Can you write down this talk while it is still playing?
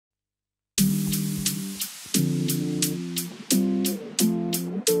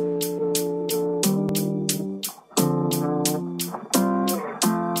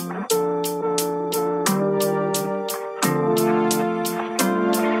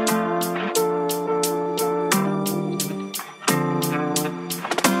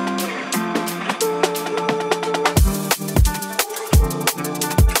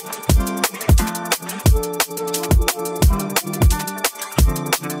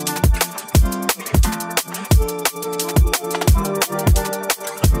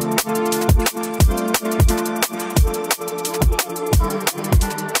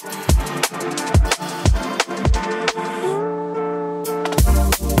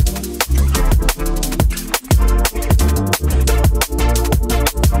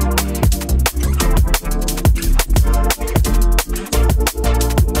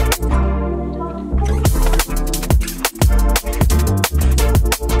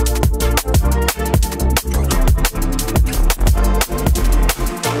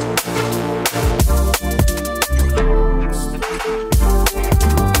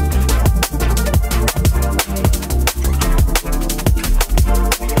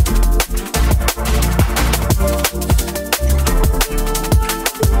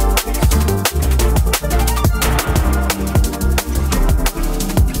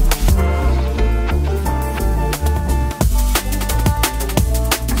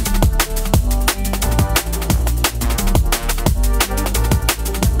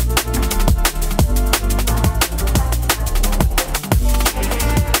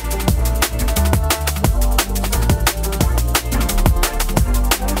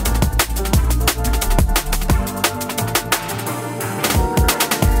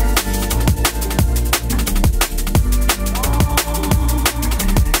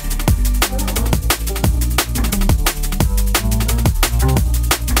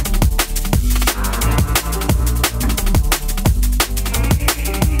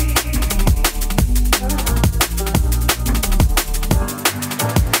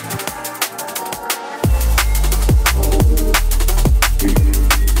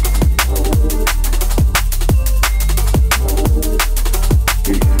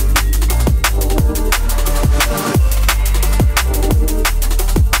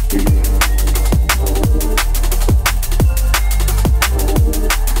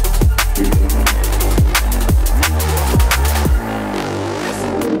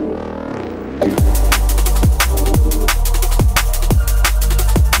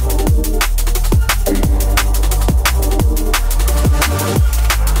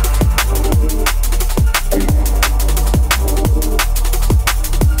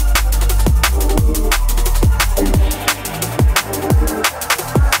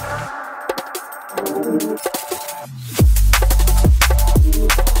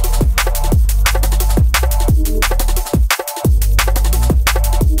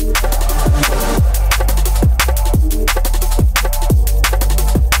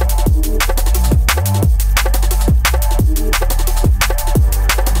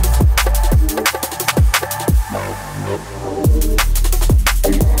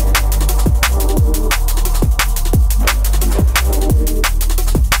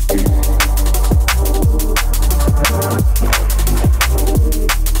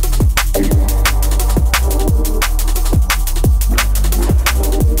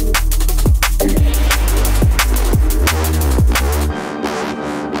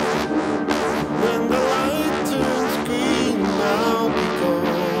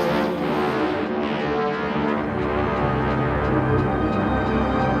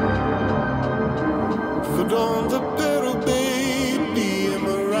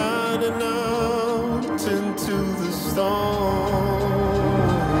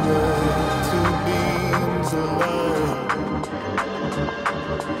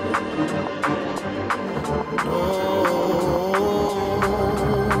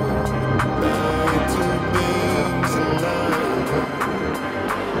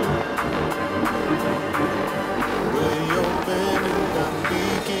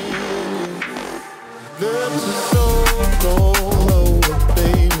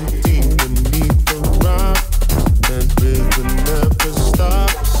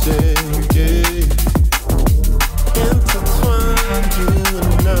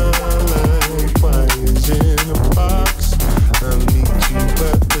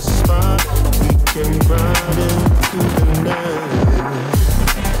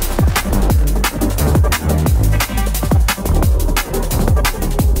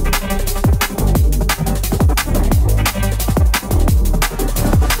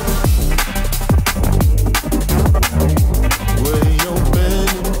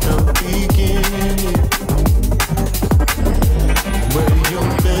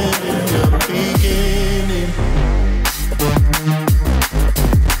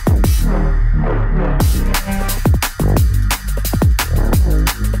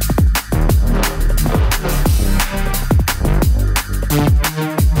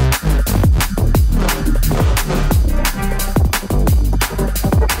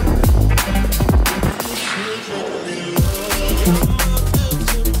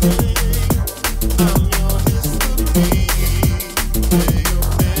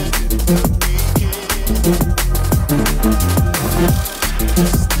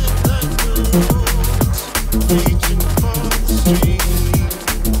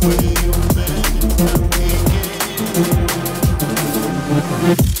Put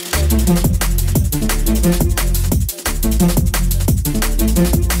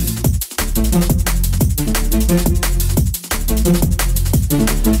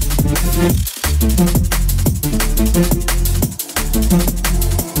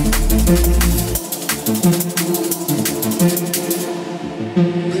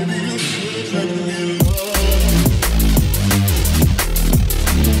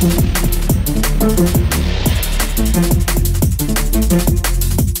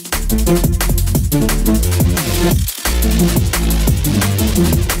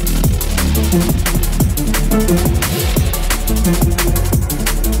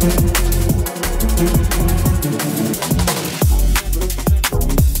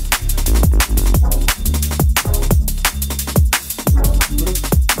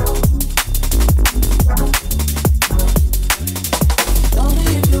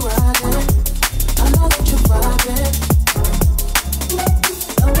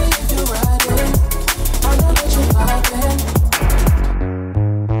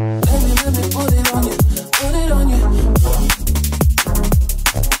it on you.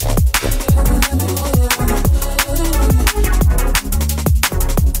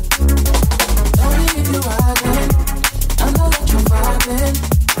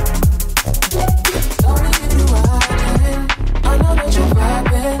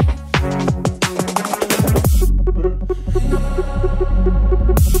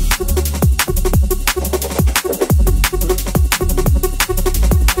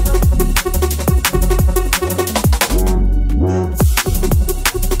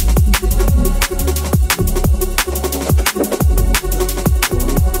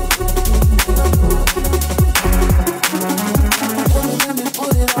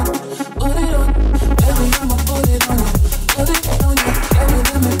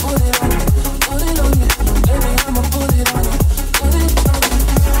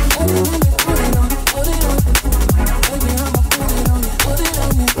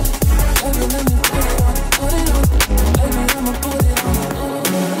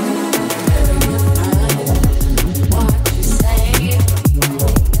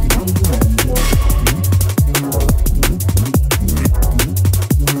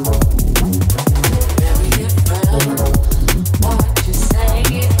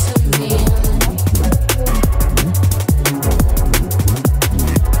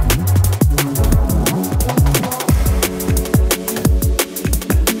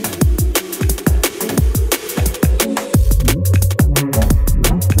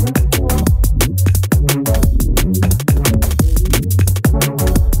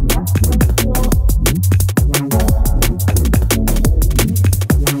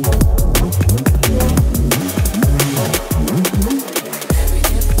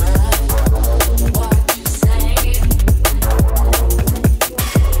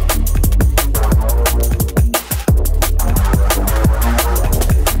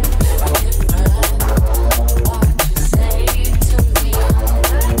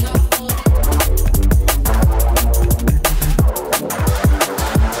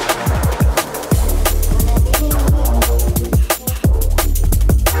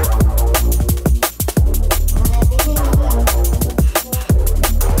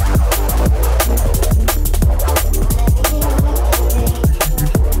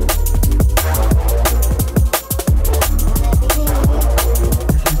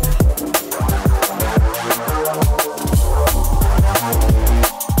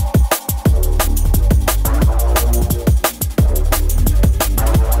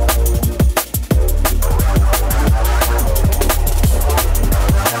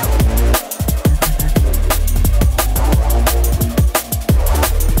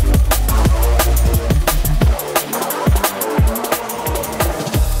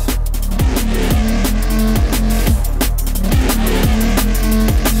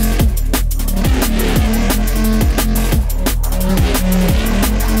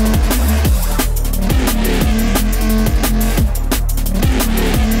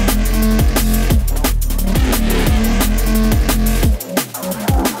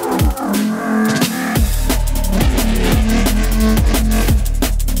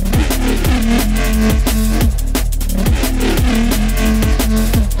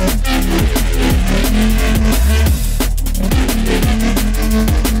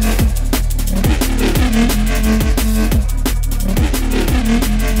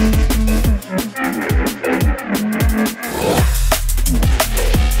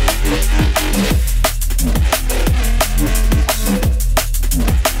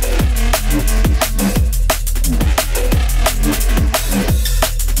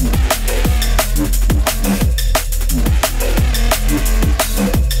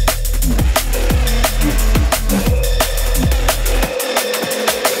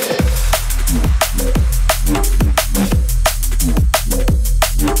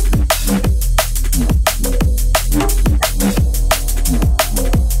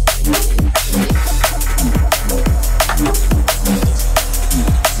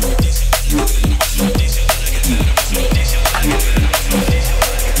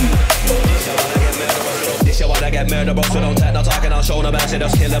 turn the bros, we don't take no talking, I'll show them mercy,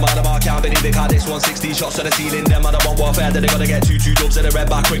 just kill them out of our can't believe it, cause this 160 shots to the ceiling, them on the one warfare, then they gotta get two dubs in the red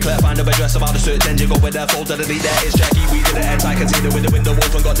back, quick left, find a address about the search engine, go with their fault to delete that, it's Jackie, we did the head, I can see the with the window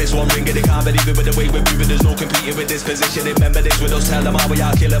open, got this one ringing, they can't believe it with the way we're moving, there's no competing with this position, remember this with us, tell them how we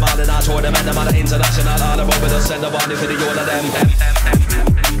are, kill them all, and I told them, and them on the international, all about with us, send them on for the all of them.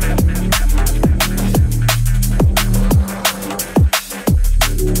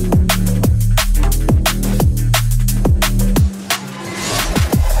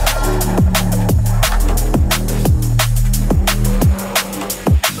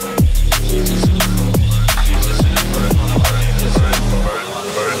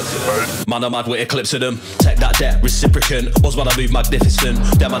 Man, I'm mad with Eclipse of them. Take that jet, reciprocant. Was when I move magnificent.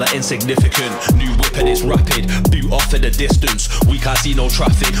 Them man are insignificant. New whip and it's rapid. Boot off in the distance. We can't see no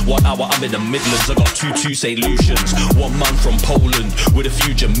traffic. 1 hour, I'm in the Midlands. I got two St. Lucians. One man from Poland. With a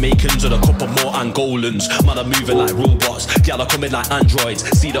few Jamaicans and a couple more Angolans. Man, I'm moving like robots. Y'all are coming like androids.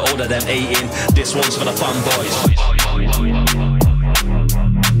 See the older them 18. This one's for the fanboys.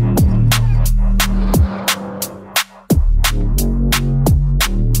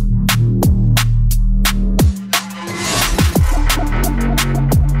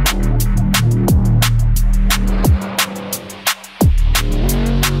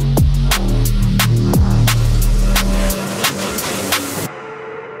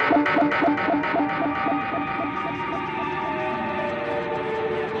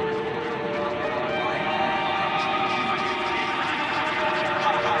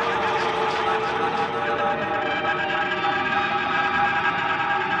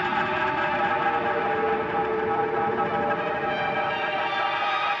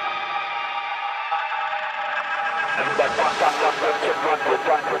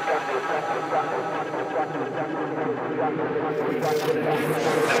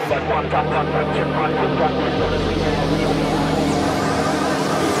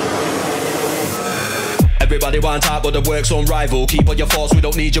 Everybody want type, but the work's unrivaled. Keep on your thoughts, we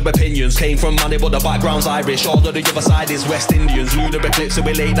don't need your opinions. Came from money, but the background's Irish. All of the other side is West Indians. Lunar, Eclipse, so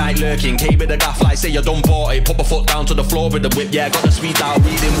we late night lurking. Came in the gaff like say you done 40. Put my foot down to the floor with the whip, yeah, got the speed out,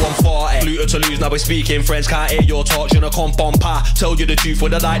 reading 140. Lunar to lose, now we're speaking French, can't hear your talk, you know, come on pa. Tell you the truth,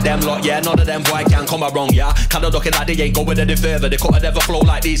 with the like them lot, yeah, none of them boy can come wrong, yeah. Kinda looking like they ain't going any further. They couldn't ever flow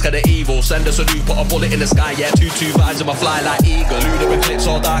like these, cause they're evil. Send us a new, put a bullet in the sky, yeah. 2-2 vibes, I'ma fly like eagle. Lunar, Eclipse,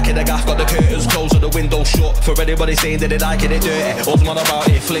 all dark in the gaff, got the curtains closed and the window shut. For anybody saying that they like it dirty, us man about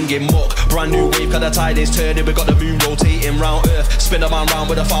it, flinging muck. Brand new wave, cause the tide is turning. We got the moon rotating round earth. Spin a man round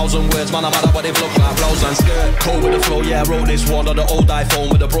with 1,000 words. Man, I'm mad at what they look like, blouse and skirt. Cold with the flow, yeah, wrote this one on the old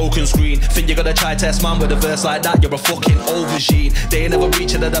iPhone with a broken screen. Think you're gonna try test man with a verse like that, you're a fucking old machine. They ain't never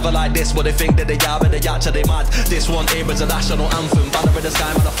reaching a level like this, but they think that they are and they actually mad. This one here is a national anthem. Banner in the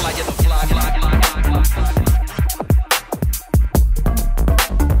sky, man, a flag in the flag.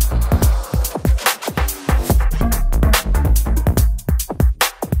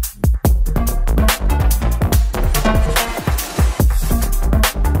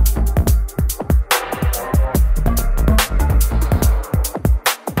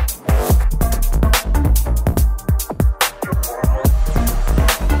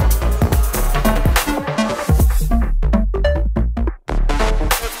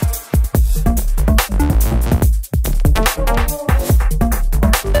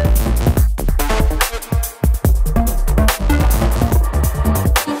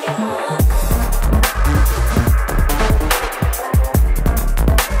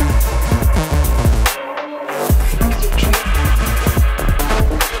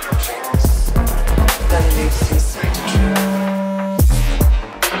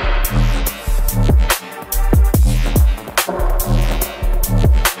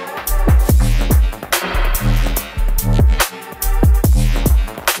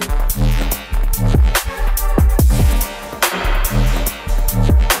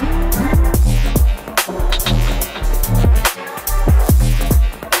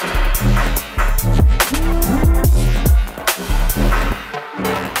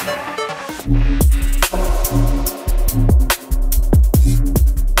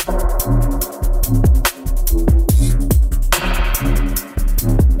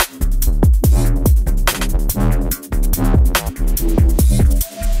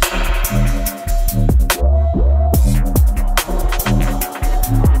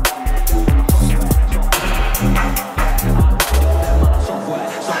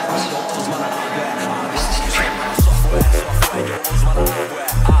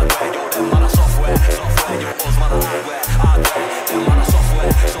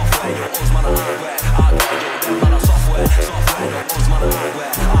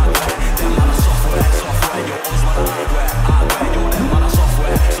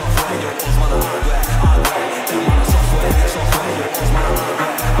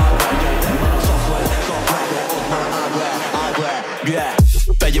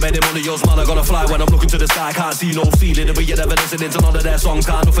 You made it money, yours, man, I gotta fly. When I'm looking to the sky, can't see no ceiling. The way you're never listening to none of their songs,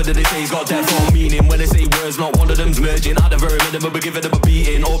 can't nothing that they say's got depth or meaning. When they say words, not one of them's merging. At the very minimum, we're giving them a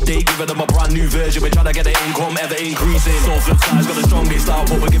beating. Update, giving them a brand new version. We're trying to get the income ever increasing. So flip side's got the strongest out,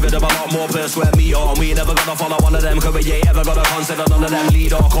 but we're giving them a lot more per square meter. And we ain't never gonna follow one of them, cause we ain't ever gonna consider none of them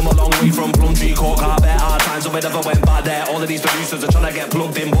leader. Come a long way from Plumtree, Court, Carpet, hard times, so we never went bad there. All of these producers are trying to get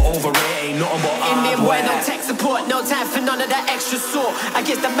plugged in, but over it ain't nothing but Indian boy, no tech support, no time for none of that extra sort. I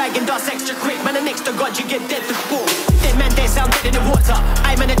guess the bag and dust extra quick, man, an extra god, you get dead to sport. Dead man, they sound dead in the water.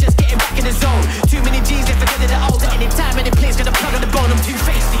 I man, are just getting back in the zone. Too many G's, they forget it older. Any time, any place, gonna plug on the bone, I'm too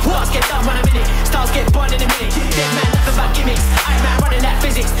feisty. Wars get done when I'm in it, styles get burned in a minute. Dead man, nothing but gimmicks. I man, running that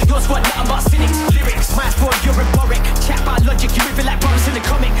physics. Your squad, nothing but cynics. Lyrics, my fraud, you're rhetoric. Chat about logic, you moving like brothers in the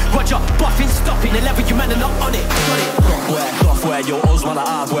comic. Roger, buffing, stopping, the level you man are not on it. Got it. Software, yo, us man are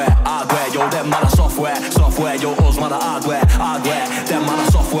hardware, hardware, yo, them man are software, software, yo, us man are hardware, hardware, them man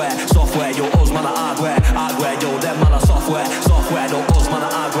are software, software, yo, us man are hardware, hardware, yo, them man are software, software, yo, us man are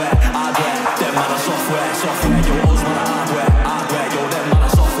hardware, hardware, them man are software, software, yo, us man are hardware, hardware, yo, them man are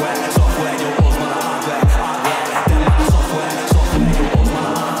software, software, yo, us man are hardware, hardware, them man are software, software, yo, us man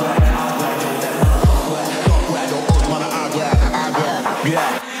are hardware, hardware, yo, them man are software, software, yo, us man are hardware, hardware,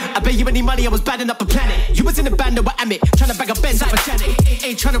 yeah. I bet you any money, I was badding up a planet. You was in the band that were Amit, trying to bag a Benz out of Janet.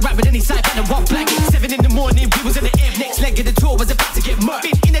 Ain't trying to rap with any side band and rock black. 7 in the morning, we was in the air. Next leg of the tour was about to get murked.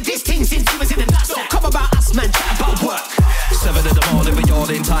 Been in a this thing since we was in the nuts. Don't come about us, man, chat about work. 7 in the morning, we all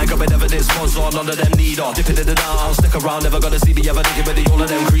in time, got never this was on, none of them need her. Dipping in the down, stick around, never gonna see me ever thinking with the all of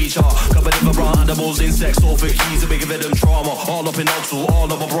them creature. Covered in brown animals, insects, all for keys, and we giving them trauma. All up in Oxford, all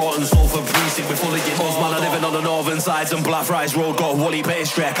over Broughton, Salford precinct, we fully get us, man, I living on the northern sides and Blackfriars Road, got Wally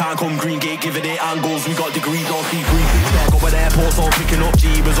pastry, can't come Greengate, giving it angles, we got degrees, don't keep breathing. Got with airports, all picking up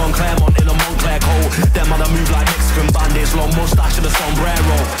Jeebers on Claremont in a Montclair coat. Them man, I move like Mexican bandits, long mustache and a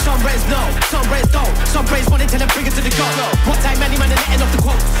sombrero. Some brains no, some brains don't. Some brains wanna tell them bring it to the go. What time many man are letting off the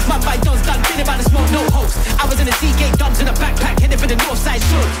quote. Man by Don's done, been about the smoke, no host. I was in the Seagate Dons in a backpack, heading for the north side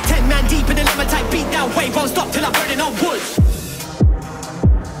shoot. 10 man deep in the lemon type beat down wave, won't stop till I'm burning on woods.